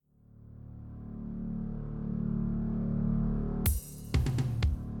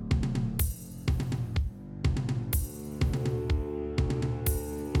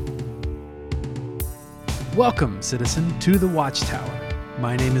Welcome, citizen, to the Watchtower.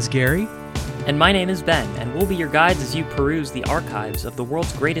 My name is Gary. And my name is Ben, and we'll be your guides as you peruse the archives of the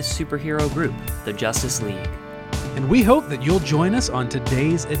world's greatest superhero group, the Justice League. And we hope that you'll join us on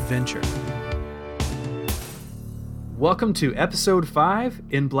today's adventure. Welcome to Episode 5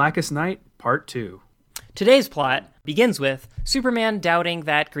 in Blackest Night, Part 2. Today's plot begins with Superman doubting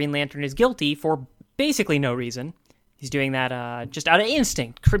that Green Lantern is guilty for basically no reason. He's doing that just out of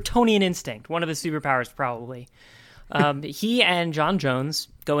instinct, Kryptonian instinct, one of his superpowers probably. He and John Jones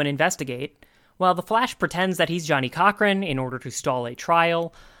go and investigate, while the Flash pretends that he's Johnny Cochran in order to stall a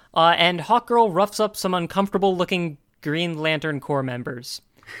trial, and Hawkgirl roughs up some uncomfortable-looking Green Lantern Corps members.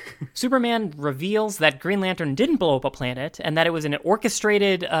 Superman reveals that Green Lantern didn't blow up a planet, and that it was an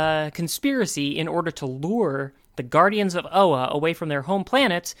orchestrated conspiracy in order to lure the Guardians of Oa away from their home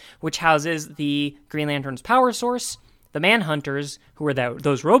planet, which houses the Green Lantern's power source. The Manhunters, who are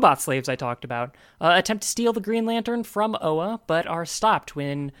those robot slaves I talked about, attempt to steal the Green Lantern from Oa, but are stopped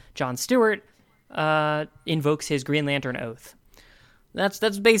when John Stewart invokes his Green Lantern oath.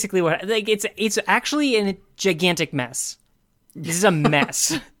 That's basically what... Like, it's actually a gigantic mess. This is a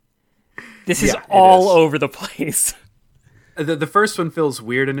mess. This is all over the place. The first one feels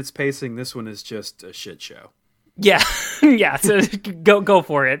weird in its pacing. This one is just a shit show. Yeah, yeah. So go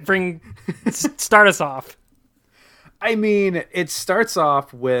for it. Start us off. I mean, it starts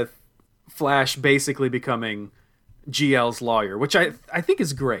off with Flash basically becoming GL's lawyer, which I think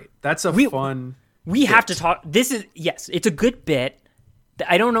is great. That's fun. We have to talk. It's a good bit.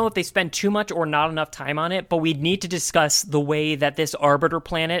 I don't know if they spend too much or not enough time on it, but we need to discuss the way that this Arbiter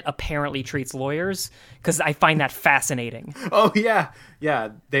planet apparently treats lawyers, because I find that fascinating. Oh, yeah. Yeah,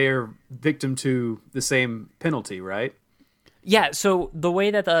 they're victim to the same penalty, right? Yeah, so the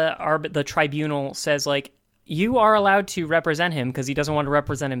way that the tribunal says, like, you are allowed to represent him because he doesn't want to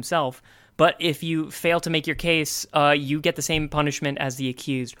represent himself, but if you fail to make your case, you get the same punishment as the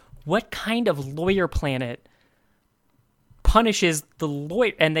accused. What kind of lawyer planet punishes the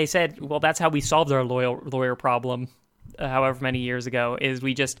lawyer? And they said, well, that's how we solved our lawyer problem however many years ago, is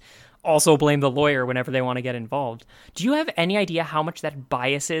we just also blame the lawyer whenever they want to get involved. Do you have any idea how much that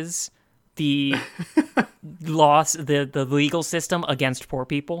biases the the legal system against poor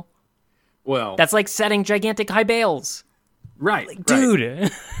people? Well, that's like setting gigantic high bails. Right. Like,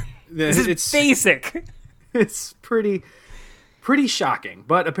 dude, this is basic. It's pretty shocking,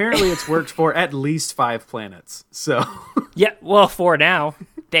 but apparently it's worked for at least 5 planets. So yeah, well, 4 now.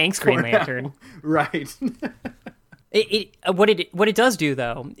 Thanks, Green Lantern. Now. Right. What it does do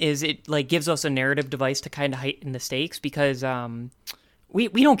though is it like gives us a narrative device to kind of heighten the stakes, because we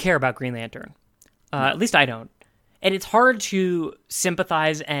don't care about Green Lantern. At least I don't. And it's hard to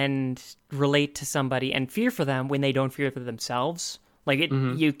sympathize and relate to somebody and fear for them when they don't fear for themselves. Like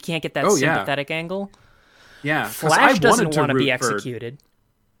you can't get that sympathetic angle. Yeah, Flash doesn't want to be executed.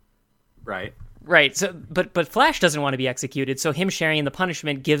 Right. Right. So, but Flash doesn't want to be executed. So him sharing the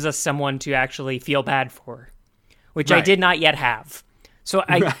punishment gives us someone to actually feel bad for, which I did not yet have. So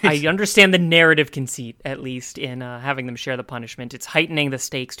I understand the narrative conceit, at least, in having them share the punishment. It's heightening the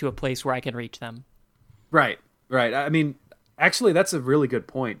stakes to a place where I can reach them. Right. Right. I mean, actually, that's a really good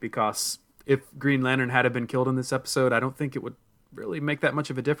point, because if Green Lantern had been killed in this episode, I don't think it would really make that much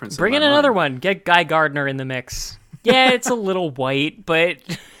of a difference. Bring in another one. Get Guy Gardner in the mix. Yeah, it's a little white, but,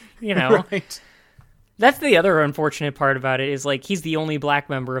 you know. Right. That's the other unfortunate part about it, is, like, he's the only black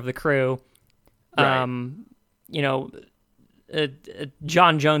member of the crew. Right. You know,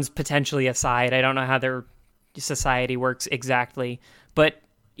 John Jones potentially aside. I don't know how their society works exactly, but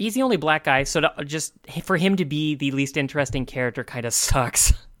he's the only black guy, so just for him to be the least interesting character kind of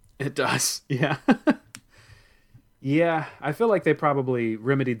sucks. It does, yeah. Yeah, I feel like they probably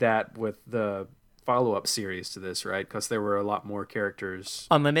remedied that with the follow-up series to this, right? Because there were a lot more characters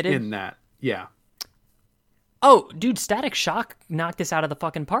Unlimited in that. Yeah. Oh, dude, Static Shock knocked this out of the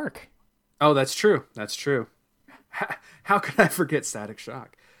fucking park. Oh, that's true. That's true. How could I forget Static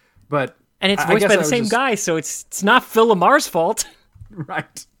Shock? And it's voiced by the same guy, so it's not Phil Lamar's fault.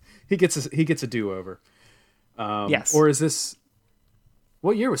 Right. He gets a do-over. Yes. Or is this...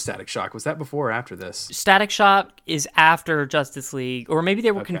 What year was Static Shock? Was that before or after this? Static Shock is after Justice League, or maybe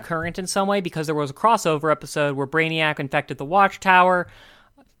they were concurrent in some way, because there was a crossover episode where Brainiac infected the Watchtower.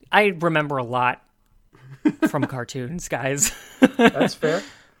 I remember a lot from cartoons, guys. That's fair.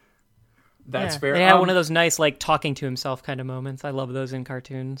 That's fair. They had one of those nice, like, talking to himself kind of moments. I love those in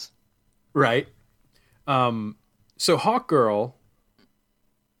cartoons. Right. So Hawkgirl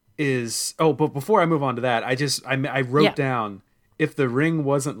is... Oh, but before I move on to that, I wrote down, if the ring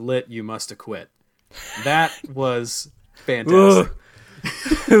wasn't lit, you must acquit. That was fantastic.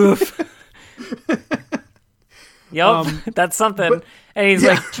 Yup, that's something. but- and he's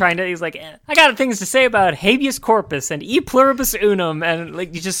like he's like, I got things to say about habeas corpus and e pluribus unum, and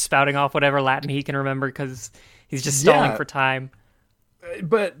like he's just spouting off whatever Latin he can remember because he's just stalling for time.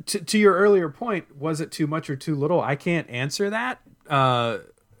 But to your earlier point, was it too much or too little? I can't answer that,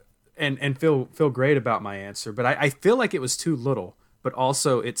 and feel great about my answer. But I feel like it was too little. But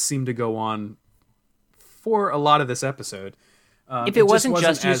also, it seemed to go on for a lot of this episode. If it wasn't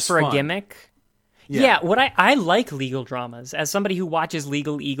just used for fun. a gimmick. Yeah, what I like legal dramas. As somebody who watches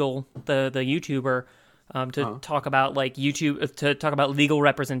Legal Eagle, the YouTuber, to talk about like to talk about legal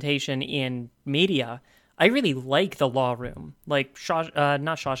representation in media, I really like the Law Room. Like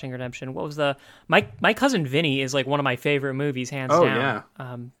not Shawshank Redemption. What was My Cousin Vinny is like one of my favorite movies, hands down.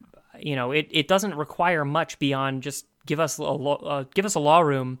 Yeah. It doesn't require much beyond just give us a law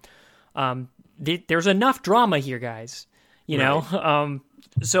room. There's enough drama here, guys. You know.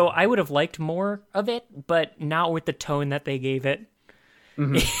 So I would have liked more of it, but not with the tone that they gave it.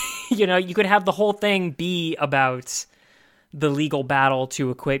 Mm-hmm. You could have the whole thing be about the legal battle to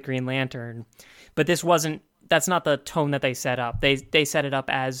acquit Green Lantern, but that's not the tone that they set up. They set it up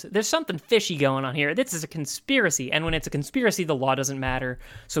as there's something fishy going on here. This is a conspiracy, and when it's a conspiracy, the law doesn't matter,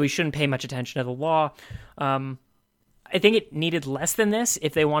 so we shouldn't pay much attention to the law. I think it needed less than this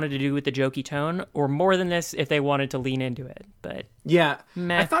if they wanted to do with the jokey tone, or more than this if they wanted to lean into it. But yeah,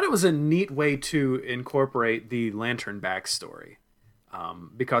 meh. I thought it was a neat way to incorporate the Lantern backstory,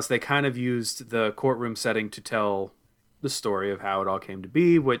 because they kind of used the courtroom setting to tell the story of how it all came to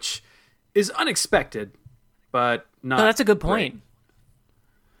be, which is unexpected, but not. No, that's a good point.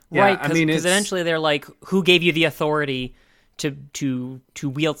 Yeah, right, because eventually they're like, "Who gave you the authority to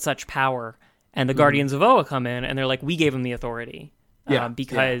wield such power?" And the Guardians of Oa come in, and they're like, "We gave him the authority."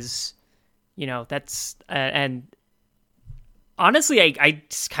 Because, that's... and honestly, I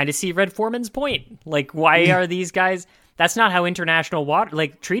kind of see Red Foreman's point. Like, why are these guys... That's not how international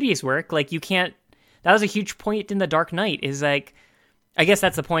treaties work. Like, you can't... That was a huge point in The Dark Knight, is like... I guess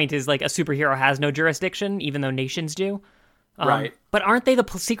that's the point, is like, a superhero has no jurisdiction, even though nations do. Right. But aren't they the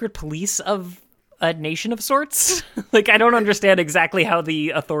secret police of a nation of sorts? Like, I don't understand exactly how the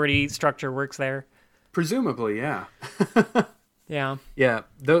authority structure works there. Presumably, yeah. Yeah. Yeah,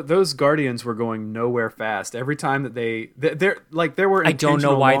 those Guardians were going nowhere fast. Every time that there were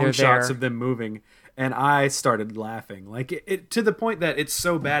intentional long shots of them moving, and I started laughing. Like it to the point that it's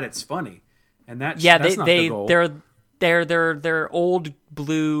so bad it's funny. And that's not the goal. They're old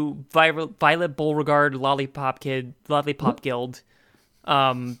blue Violet Beauregard Lollipop Guild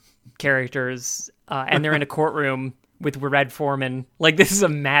characters, and they're in a courtroom with Red Foreman. Like, this is a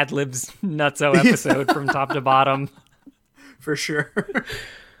Mad Libs nutso episode from top to bottom. For sure.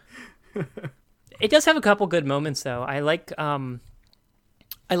 It does have a couple good moments, though. I like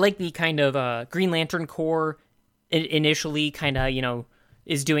the kind of Green Lantern Corps initially kind of,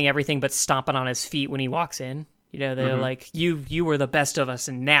 is doing everything but stomping on his feet when he walks in. They're like, you were the best of us,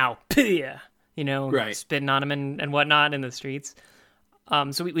 and now, right. Spitting on him and whatnot in the streets.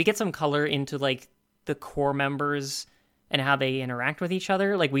 So we get some color into, like, the core members and how they interact with each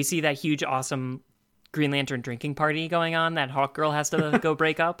other. Like, we see that huge, awesome Green Lantern drinking party going on that Hawkgirl has to go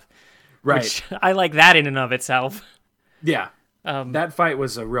break up. Right. Which I like that in and of itself. Yeah. That fight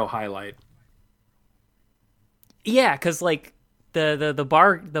was a real highlight. Yeah, because, like, the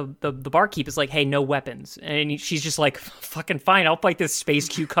barkeep is like, hey, no weapons. And she's just like, fucking fine, I'll fight this space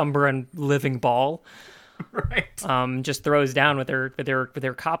cucumber and living ball. Right. Just throws down with her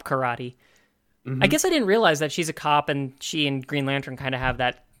cop karate. Mm-hmm. I guess I didn't realize that she's a cop and she and Green Lantern kind of have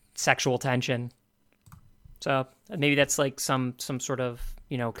that sexual tension. So maybe that's like some sort of,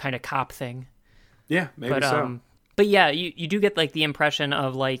 kind of cop thing. Yeah, maybe so. But yeah, you do get like the impression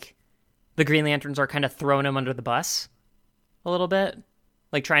of like the Green Lanterns are kind of throwing him under the bus a little bit,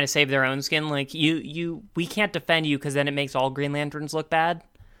 like trying to save their own skin. Like we can't defend you because then it makes all Green Lanterns look bad.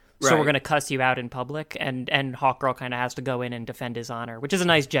 So we're going to cuss you out in public, and Hawkgirl kind of has to go in and defend his honor, which is a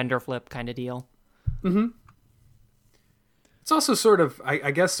nice gender flip kind of deal. Mm-hmm. It's also sort of,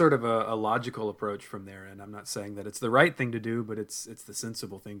 I guess, sort of a logical approach from there, and I'm not saying that it's the right thing to do, but it's the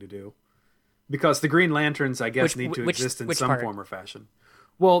sensible thing to do. Because the Green Lanterns, I guess, need to exist in some form or fashion.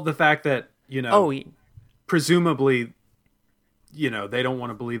 Well, the fact that, presumably, they don't want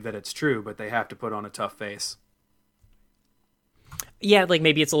to believe that it's true, but they have to put on a tough face. Yeah, like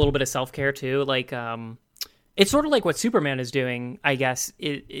maybe it's a little bit of self-care too. Like, it's sort of like what Superman is doing, I guess,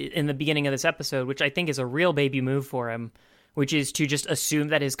 in the beginning of this episode, which I think is a real baby move for him, which is to just assume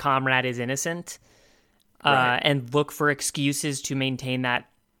that his comrade is innocent, and look for excuses to maintain that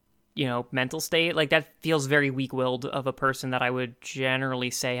mental state. Like, that feels very weak-willed of a person that I would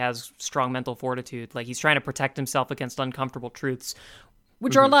generally say has strong mental fortitude. Like, he's trying to protect himself against uncomfortable truths,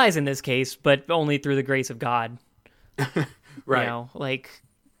 which are lies in this case, but only through the grace of God. Right.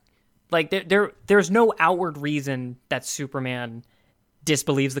 There's no outward reason that Superman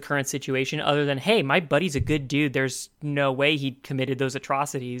disbelieves the current situation other than, hey, my buddy's a good dude. There's no way he committed those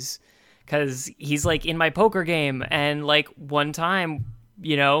atrocities because he's like in my poker game, and like one time,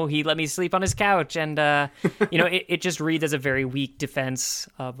 he let me sleep on his couch, and it just reads as a very weak defense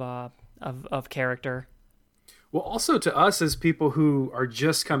of character. Well, also to us as people who are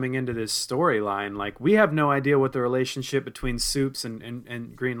just coming into this storyline, like, we have no idea what the relationship between Supes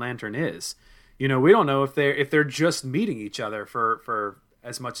and Green Lantern is. We don't know if they're just meeting each other for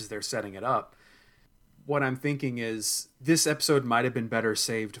as much as they're setting it up. What I'm thinking is this episode might have been better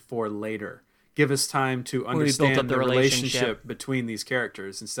saved for later. Give us time to understand the relationship between these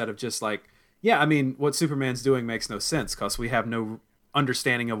characters instead of just like, what Superman's doing makes no sense because we have no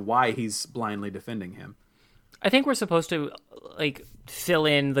understanding of why he's blindly defending him. I think we're supposed to like fill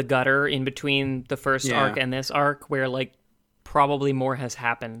in the gutter in between the first arc and this arc where like probably more has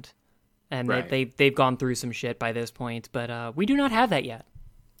happened. And they've gone through some shit by this point, but we do not have that yet.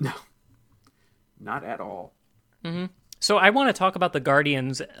 No, not at all. Mm-hmm. So I want to talk about the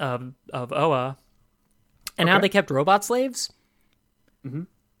Guardians of Oa and how they kept robot slaves.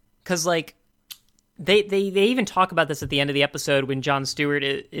 Because like they even talk about this at the end of the episode when Jon Stewart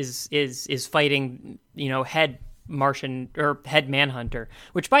is fighting head Martian or head Manhunter,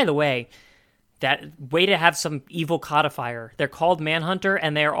 which by the way. That way to have some evil codifier. They're called Manhunter,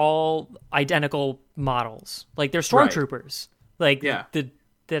 and they're all identical models. Like they're stormtroopers. Like they're trying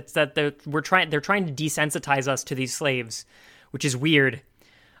to desensitize us to these slaves, which is weird.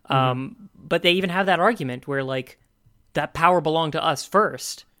 But they even have that argument where like that power belonged to us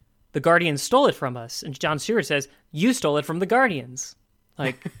first. The Guardians stole it from us, and Jon Stewart says you stole it from the Guardians.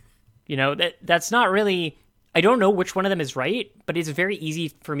 Like, that's not really. I don't know which one of them is right, but it's very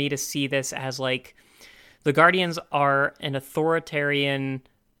easy for me to see this as like the Guardians are an authoritarian,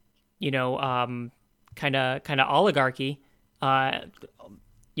 kind of oligarchy, that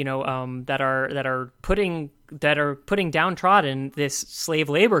are putting downtrodden this slave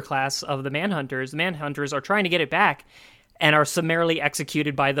labor class of the Manhunters. The Manhunters are trying to get it back, and are summarily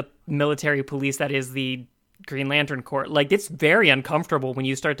executed by the military police that is the Green Lantern Corps. Like, it's very uncomfortable when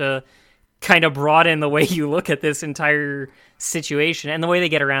you start to kind of broaden the way you look at this entire situation. And the way they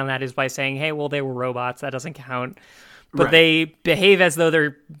get around that is by saying, hey, well, they were robots. That doesn't count. But they behave as though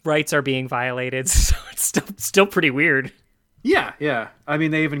their rights are being violated. So it's still pretty weird. Yeah. I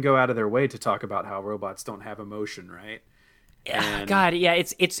mean, they even go out of their way to talk about how robots don't have emotion, right? Yeah, God, yeah,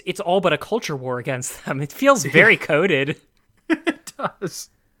 it's all but a culture war against them. It feels very coded. It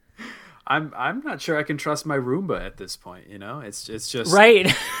does. I'm not sure I can trust my Roomba at this point. It's just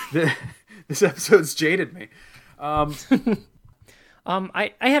right. This episode's jaded me. I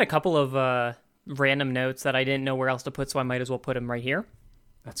had a couple of random notes that I didn't know where else to put, so I might as well put them right here.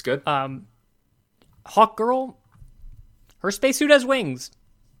 That's good. Hawk Girl, her spacesuit has wings.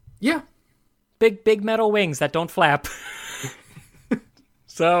 Yeah, big metal wings that don't flap.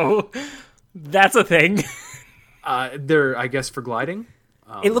 So that's a thing. They're, I guess, for gliding.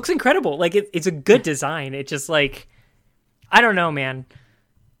 It looks incredible. Like it's a good design. It just like, I don't know, man.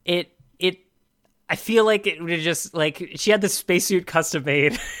 I feel like it would just like she had the spacesuit custom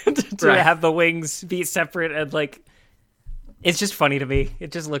made to have the wings be separate, and like it's just funny to me.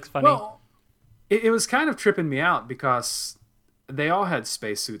 It just looks funny. Well, it was kind of tripping me out because they all had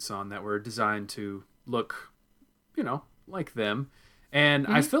spacesuits on that were designed to look, like them, and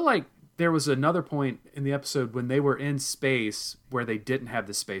I feel like there was another point in the episode when they were in space where they didn't have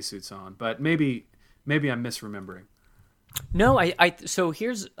the spacesuits on, but maybe I'm misremembering. No, so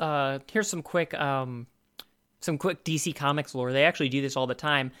here's some quick DC Comics lore. They actually do this all the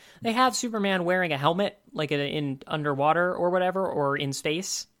time. They have Superman wearing a helmet, like in underwater or whatever, or in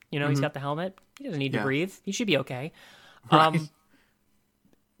space. He's got the helmet. He doesn't need to breathe. He should be okay. Right.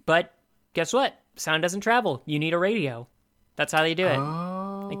 But guess what? Sound doesn't travel. You need a radio. That's how they do it.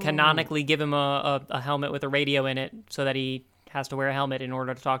 Oh. They canonically give him a helmet with a radio in it so that he has to wear a helmet in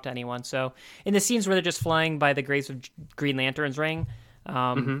order to talk to anyone. So in the scenes where they're just flying by the grace of Green Lantern's ring,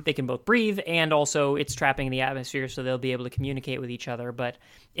 they can both breathe, and also it's trapping the atmosphere so they'll be able to communicate with each other. But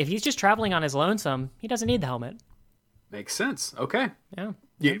if he's just traveling on his lonesome, he doesn't need the helmet. Makes sense. Okay. Yeah.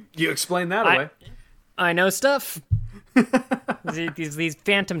 You explain that away. I know stuff. These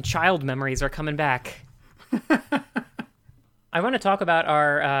phantom child memories are coming back. I want to talk about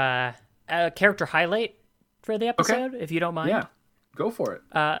our character highlight for the episode, if you don't mind. Yeah, go for it.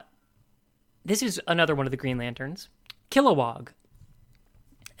 this is another one of the Green Lanterns, Kilowog.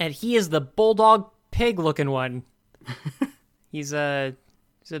 And he is the bulldog pig looking one. He's a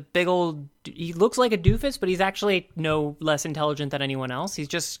big old, he looks like a doofus, but he's actually no less intelligent than anyone else. He's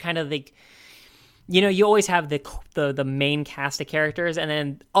just kind of like, you always have the main cast of characters and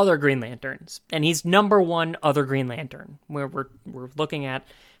then other Green Lanterns. And he's number one other Green Lantern, where we're looking at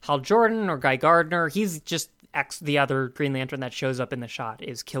Hal Jordan or Guy Gardner. He's just the other Green Lantern that shows up in the shot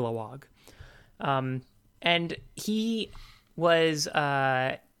is Kilowog. And he was,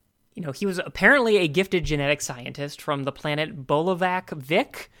 he was apparently a gifted genetic scientist from the planet Bolovac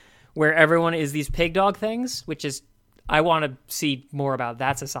Vic, where everyone is these pig dog things, which is, I want to see more about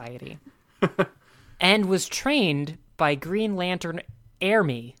that society. And was trained by Green Lantern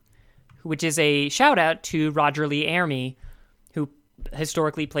Army, which is a shout out to Roger Lee Army, who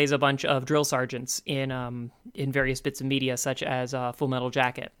historically plays a bunch of drill sergeants in various bits of media, such as Full Metal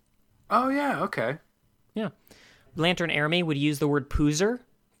Jacket. Oh yeah, okay. Yeah. Lantern Army would use the word poozer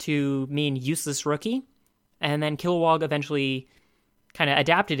to mean useless rookie, and then Kilowog eventually kind of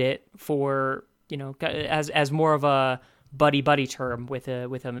adapted it for, as more of a buddy term with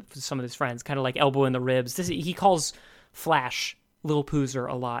some of his friends, kind of like elbow in the ribs. He calls Flash Little Poozer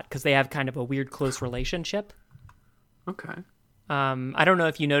a lot because they have kind of a weird close relationship. Okay. I don't know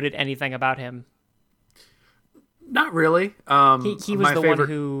if you noted anything about him. Not really. He was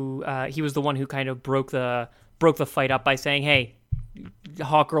the one who kind of broke the fight up by saying, "Hey,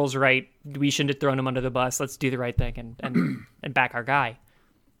 Hawkgirl's right. We shouldn't have thrown him under the bus. Let's do the right thing and back our guy."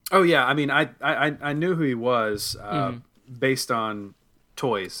 Oh yeah, I mean, I knew who he was based on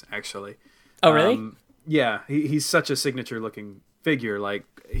toys, actually. Oh really? Yeah, he's such a signature looking figure. Like,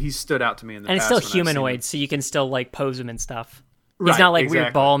 he stood out to me in the past. And it's still humanoid, so you can still like pose him and stuff. He's not like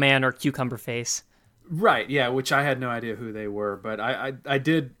Weird Ball Man or Cucumber Face. Right, yeah, which I had no idea who they were, but I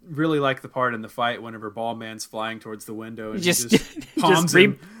did really like the part in the fight whenever Ball Man's flying towards the window and he just palms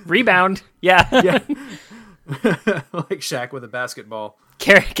him. Rebound. Yeah. Yeah. Like Shaq with a basketball.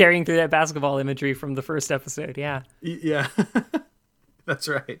 Carrying through that basketball imagery from the first episode, yeah. Yeah. That's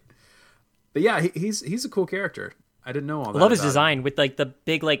right. But yeah, he's a cool character. I didn't know all that. I love his design with like the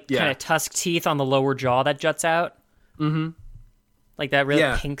big kind of tusk teeth on the lower jaw that juts out. Mm-hmm. Like that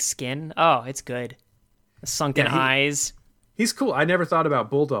really pink skin. Oh, it's good. The sunken eyes. He's cool. I never thought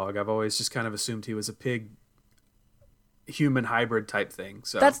about Bulldog. I've always just kind of assumed he was a pig human hybrid type thing.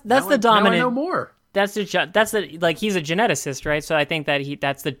 So that's the dominant. Now I know more. That's the like, he's a geneticist, right? So I think that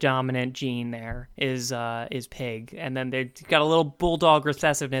that's the dominant gene there is pig, and then they've got a little bulldog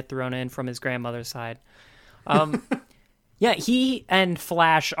recessiveness thrown in from his grandmother's side. Yeah, he and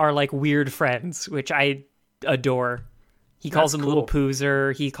Flash are like weird friends, which I adore. He calls him Little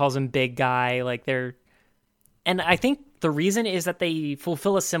Poozer. He calls him Big Guy. Like and I think the reason is that they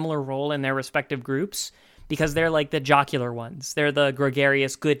fulfill a similar role in their respective groups because they're like the jocular ones. They're the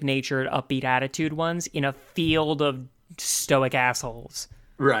gregarious, good-natured, upbeat attitude ones in a field of stoic assholes.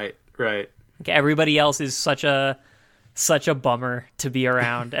 Right. Okay, everybody else is such a bummer to be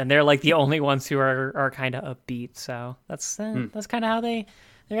around, and they're like the only ones who are kind of upbeat. So that's kind of how they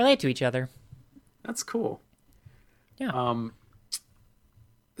relate to each other. That's cool. Yeah.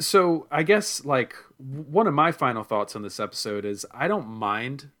 So I guess like one of my final thoughts on this episode is I don't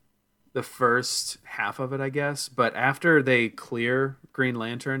mind the first half of it, I guess, but after they clear Green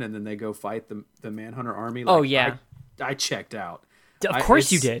Lantern and then they go fight the Manhunter army, like, oh yeah, I checked out. Of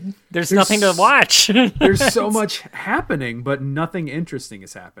course you did. There's nothing to watch. There's so much happening, but nothing interesting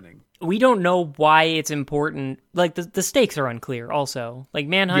is happening. We don't know why it's important. Like, the stakes are unclear also. Like,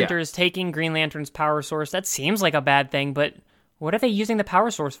 Manhunter is taking Green Lantern's power source. That seems like a bad thing, but what are they using the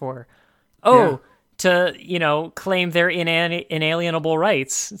power source for? To, claim their inalienable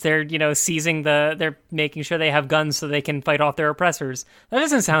rights. They're, seizing they're making sure they have guns so they can fight off their oppressors. That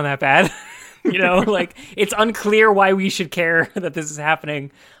doesn't sound that bad. Like, it's unclear why we should care that this is happening.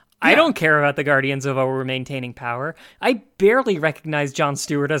 Yeah. I don't care about the Guardians of Our maintaining power. I barely recognize Jon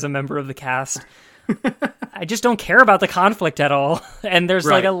Stewart as a member of the cast. I just don't care about the conflict at all. And there's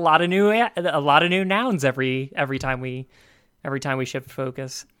like a lot of new nouns every time we shift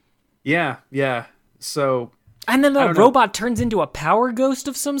focus. Yeah. So, and then the robot turns into a power ghost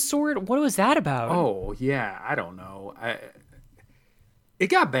of some sort. What was that about? Oh yeah, I don't know. It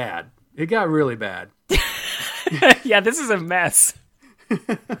got bad. It got really bad. Yeah, this is a mess.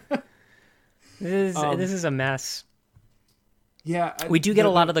 This is a mess. Yeah, we do get a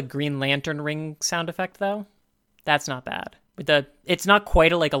lot of the Green Lantern ring sound effect though. That's not bad. It's not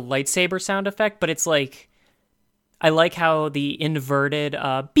quite a lightsaber sound effect, but it's like, I like how the inverted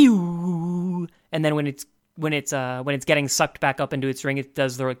pew, and then when it's when it's getting sucked back up into its ring, it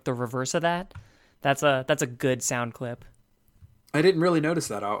does the reverse of that. That's a good sound clip. I didn't really notice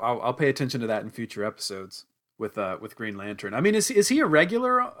that. I'll pay attention to that in future episodes with Green Lantern. I mean, is he a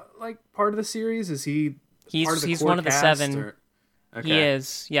regular like part of the series? Is he part of the he's core one of the cast, 7. or... Okay. He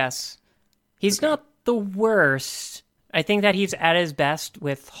is, yes. He's not the worst. I think that he's at his best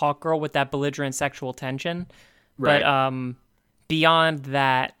with Hawkgirl with that belligerent sexual tension. Right. But beyond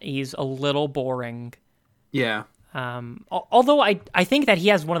that, he's a little boring. Yeah. Although I think that he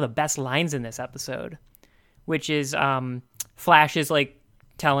has one of the best lines in this episode, which is Flash is like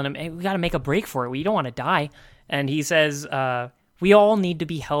telling him, hey, we got to make a break for it. We don't want to die. And he says, we all need to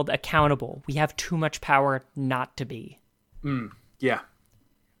be held accountable. We have too much power not to be. Yeah.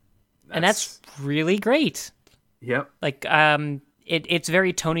 And that's really great. Yep. Like, it's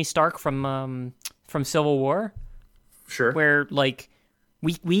very Tony Stark from Civil War. Sure. Where like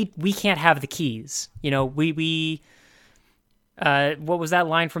we can't have the keys. You know, we what was that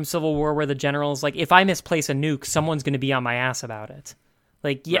line from Civil War where the general's like, if I misplace a nuke, someone's going to be on my ass about it.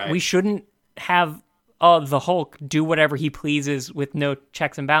 Like, yeah, right. We shouldn't have the Hulk do whatever he pleases with no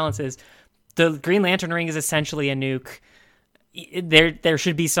checks and balances. The Green Lantern ring is essentially a nuke. There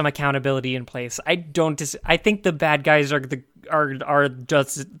should be some accountability in place. I think the bad guys are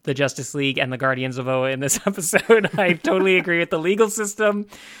just the Justice League and the Guardians of Oa in this episode. I totally agree with the legal system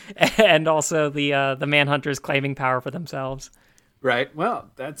and also the Manhunters claiming power for themselves. Right.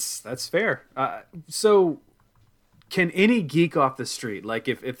 Well, that's fair. So can any geek off the street, like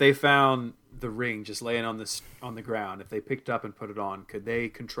if they found the ring just laying on the ground, if they picked up and put it on, could they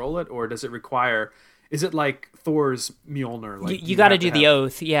control it, or does it require? Is it like Thor's Mjolnir? Like you got to do the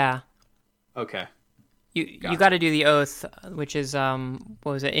oath, yeah. Okay. You got to do the oath, which is what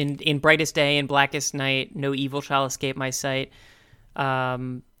was it? In brightest day and blackest night, no evil shall escape my sight.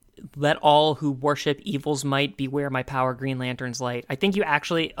 Let all who worship evil's might beware my power, Green Lantern's light. I think you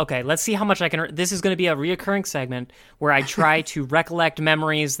actually... Okay, let's see how much I can... This is going to be a reoccurring segment where I try to recollect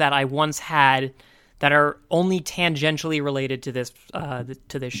memories that I once had that are only tangentially related to this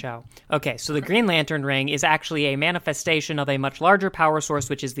show. Okay, so the Green Lantern ring is actually a manifestation of a much larger power source,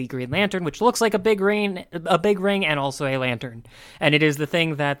 which is the Green Lantern, which looks like a big ring, and also a lantern. And it is the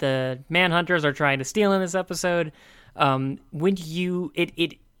thing that the Manhunters are trying to steal in this episode. The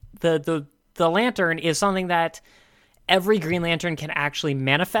lantern is something that every Green Lantern can actually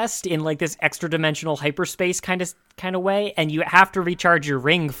manifest in like this extra dimensional hyperspace kind of way, and you have to recharge your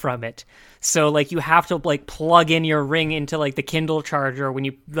ring from it. So like you have to like plug in your ring into like the Kindle charger when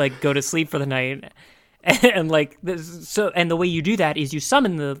you like go to sleep for the night. And like this, and the way you do that is you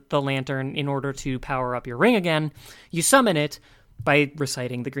summon the lantern in order to power up your ring again. You summon it by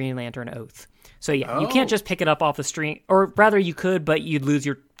reciting the Green Lantern oath. So yeah, You can't just pick it up off the street, or rather you could, but you'd lose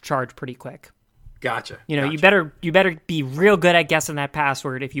your charge pretty quick. Gotcha. You better be real good at guessing that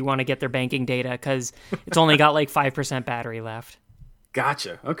password if you want to get their banking data, because it's only got like 5% battery left.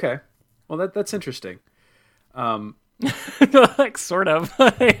 Gotcha. Okay. Well, that's interesting. Like sort of.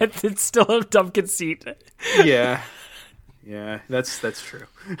 It's still a dumb conceit. Yeah. That's true.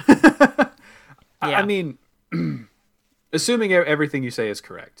 I mean, assuming everything you say is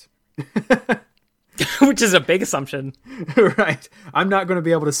correct. Which is a big assumption. Right. I'm not going to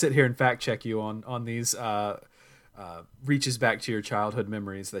be able to sit here and fact check you on these reaches back to your childhood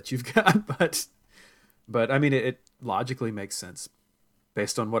memories that you've got, but I mean it logically makes sense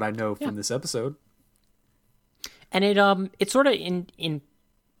based on what I know from this episode. And it sort of it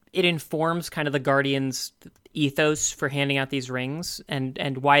informs kind of the Guardians' ethos for handing out these rings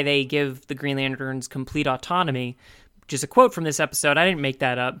and why they give the Green Lanterns complete autonomy. Which is a quote from this episode. I didn't make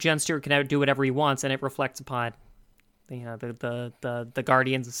that up. John Stewart can do whatever he wants, and it reflects upon the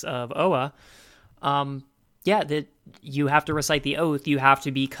Guardians of Oa. That you have to recite the oath. You have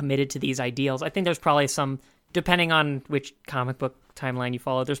to be committed to these ideals. I think there's probably some, depending on which comic book timeline you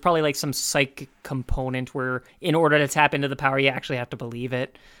follow, there's probably like some psychic component where in order to tap into the power, you actually have to believe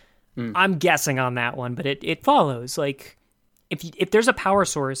it. I'm guessing on that one, but it follows. Like, if there's a power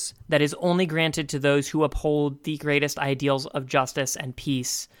source that is only granted to those who uphold the greatest ideals of justice and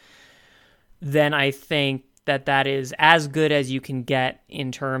peace, then I think that is as good as you can get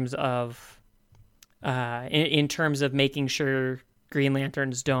in terms of making sure Green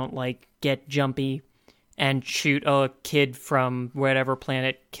Lanterns don't like get jumpy and shoot a kid from whatever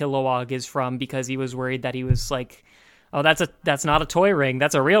planet Kilowog is from because he was worried that he was like, oh, that's not a toy ring.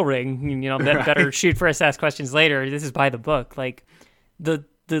 That's a real ring. You know, right. Better shoot first, ask questions later. This is by the book. Like the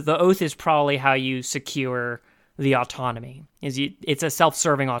oath is probably how you secure the autonomy. It's a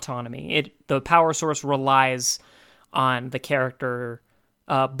self-serving autonomy. The power source relies on the character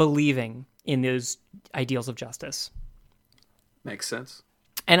believing in those ideals of justice. Makes sense.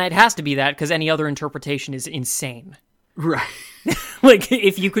 And it has to be that because any other interpretation is insane. Right. Like,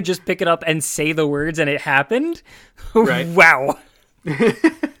 if you could just pick it up and say the words and it happened, right. Wow.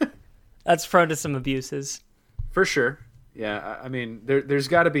 That's prone to some abuses. For sure. Yeah, I mean, there's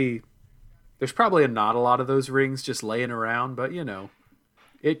got to be... There's probably not a lot of those rings just laying around, but, you know,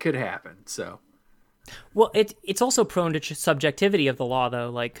 it could happen, so... Well, it's also prone to subjectivity of the law, though,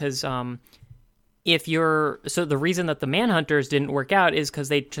 like, because if you're... So the reason that the Manhunters didn't work out is because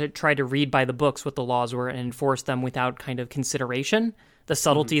they tried to read by the books what the laws were and enforce them without kind of consideration, the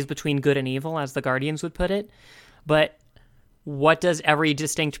subtleties between good and evil, as the Guardians would put it. But what does every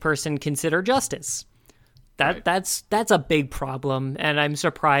distinct person consider justice? That's a big problem, and I'm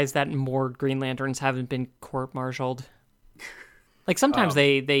surprised that more Green Lanterns haven't been court-martialed. Like, sometimes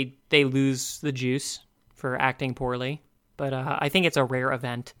they lose the juice for acting poorly, but I think it's a rare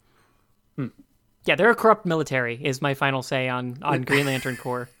event. Yeah, they're a corrupt military, is my final say on Green Lantern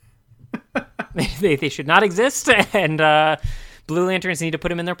Corps. they should not exist, and Blue Lanterns need to put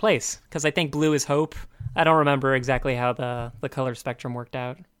them in their place, because I think blue is hope. I don't remember exactly how the color spectrum worked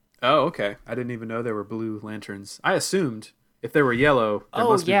out. Oh, okay. I didn't even know there were blue lanterns. I assumed if they were yellow, there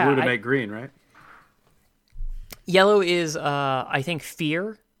must be blue to make green, right? Yellow is, I think,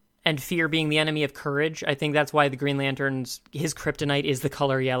 fear, and fear being the enemy of courage. I think that's why the Green Lanterns, his kryptonite is the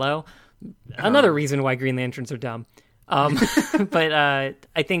color yellow. Another reason why Green Lanterns are dumb. But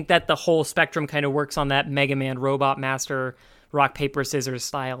I think that the whole spectrum kind of works on that Mega Man Robot Master rock, paper, scissors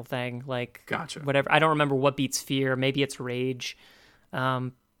style thing. Like, gotcha. Whatever. I don't remember what beats fear. Maybe it's rage.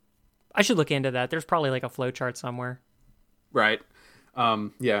 I should look into that. There's probably like a flow chart somewhere. Right.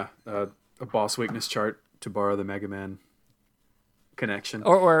 Yeah. A boss weakness chart, to borrow the Mega Man connection.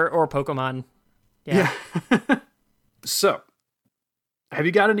 Or Pokemon. Yeah. So, have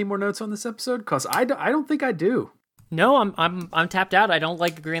you got any more notes on this episode? Because I don't think I do. No, I'm tapped out. I don't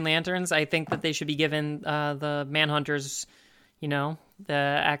like the Green Lanterns. I think that they should be given the Manhunters, you know, the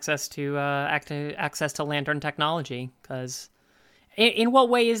access to Lantern technology. Because in what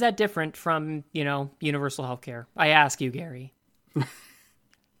way is that different from, you know, universal healthcare? I ask you, Gary.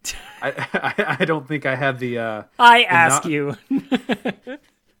 I don't think I have the. I ask you.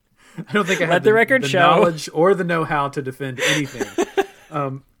 I don't think I have Let the record show. Knowledge or the know-how to defend anything.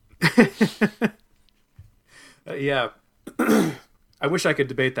 Yeah, I wish I could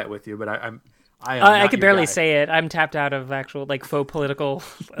debate that with you, but I could barely say it. I'm tapped out of actual like faux political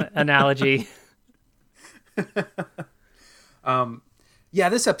analogy. Yeah,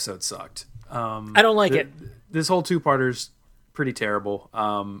 this episode sucked. I don't like it. This whole two-parter's pretty terrible.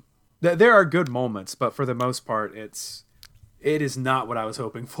 There are good moments, but for the most part, it is not what I was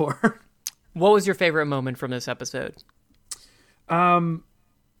hoping for. What was your favorite moment from this episode? I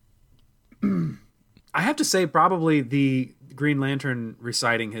have to say probably the Green Lantern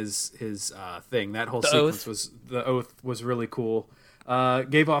reciting his thing. That whole sequence the oath was really cool.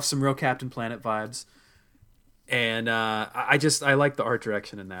 Gave off some real Captain Planet vibes. And I like the art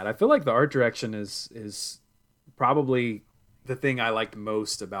direction in that. I feel like the art direction is probably the thing I liked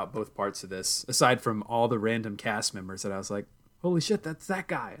most about both parts of this, aside from all the random cast members that I was like, holy shit, that's that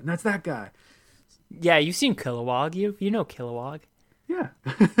guy, and that's that guy. Yeah, you've seen Kilowog. You know Kilowog. Yeah.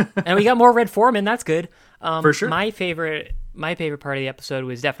 And we got more Red Foreman. That's good. For sure. My favorite part of the episode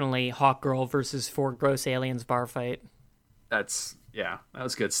was definitely Hawkgirl versus Four Gross Aliens bar fight. That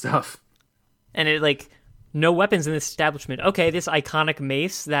was good stuff. And it like... No weapons in this establishment. Okay, this iconic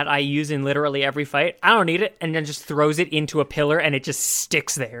mace that I use in literally every fight, I don't need it, and then just throws it into a pillar and it just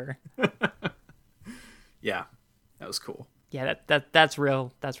sticks there. Yeah, that was cool. Yeah, that's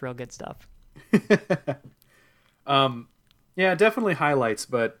real good stuff. Yeah, definitely highlights,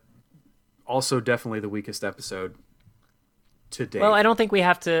 but also definitely the weakest episode to date. Well, I don't think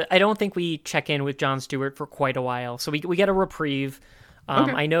we check in with Jon Stewart for quite a while, so we get a reprieve.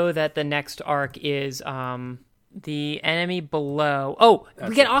 Okay. I know that the next arc is the enemy below. Oh,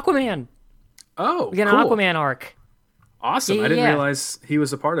 we get Aquaman. Oh, we get an Aquaman arc. Awesome! I didn't realize he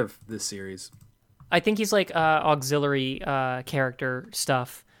was a part of this series. I think he's like auxiliary character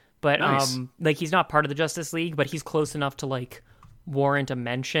stuff, but nice. Like he's not part of the Justice League, but he's close enough to like warrant a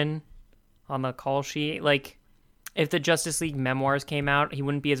mention on the call sheet. Like if the Justice League memoirs came out, he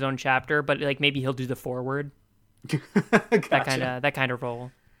wouldn't be his own chapter, but like maybe he'll do the foreword. Gotcha. that kind of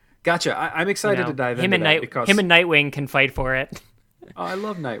role. Gotcha. I'm excited to dive into that because him and Nightwing can fight for it. Oh, I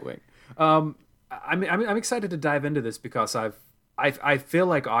love Nightwing. I'm excited to dive into this because I feel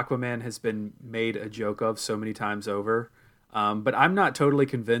like Aquaman has been made a joke of so many times over, but I'm not totally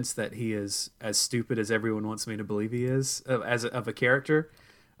convinced that he is as stupid as everyone wants me to believe he is of a character.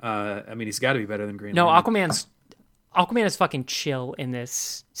 I mean, he's got to be better than Green No, Lantern. Aquaman is fucking chill in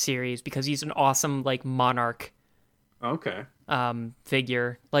this series because he's an awesome like monarch Okay.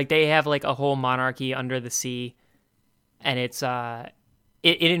 figure. Like they have like a whole monarchy under the sea, and it's it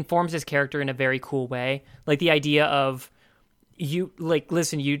informs his character in a very cool way. Like the idea of you like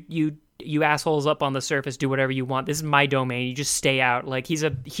listen, you assholes up on the surface do whatever you want. This is my domain. You just stay out. Like he's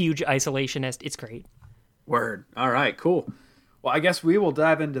a huge isolationist. It's great. Word. All right, cool. Well, I guess we will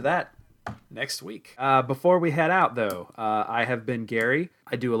dive into that next week. Before we head out, though, I have been Gary.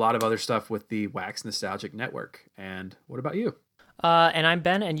 I do a lot of other stuff with the Wax Nostalgic Network. And what about you? And I'm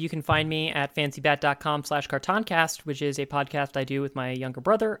Ben, and you can find me at fancybat.com/cartoncast, which is a podcast I do with my younger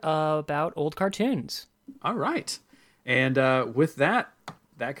brother about old cartoons. All right. And with that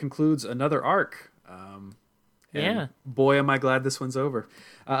concludes another arc. Yeah. Boy, am I glad this one's over.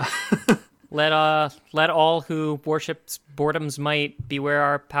 Let all who worships boredom's might beware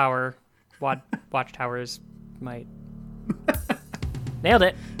our power. Watchtowers might. Nailed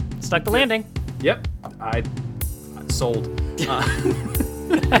it. Stuck the landing. Yep. I sold.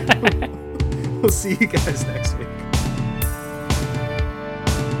 We'll see you guys next week.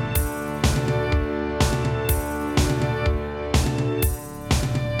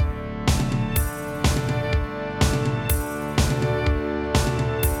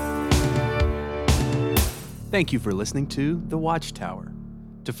 Thank you for listening to The Watchtower.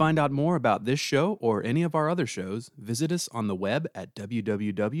 To find out more about this show or any of our other shows, visit us on the web at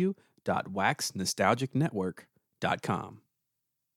www.waxnostalgicnetwork.com.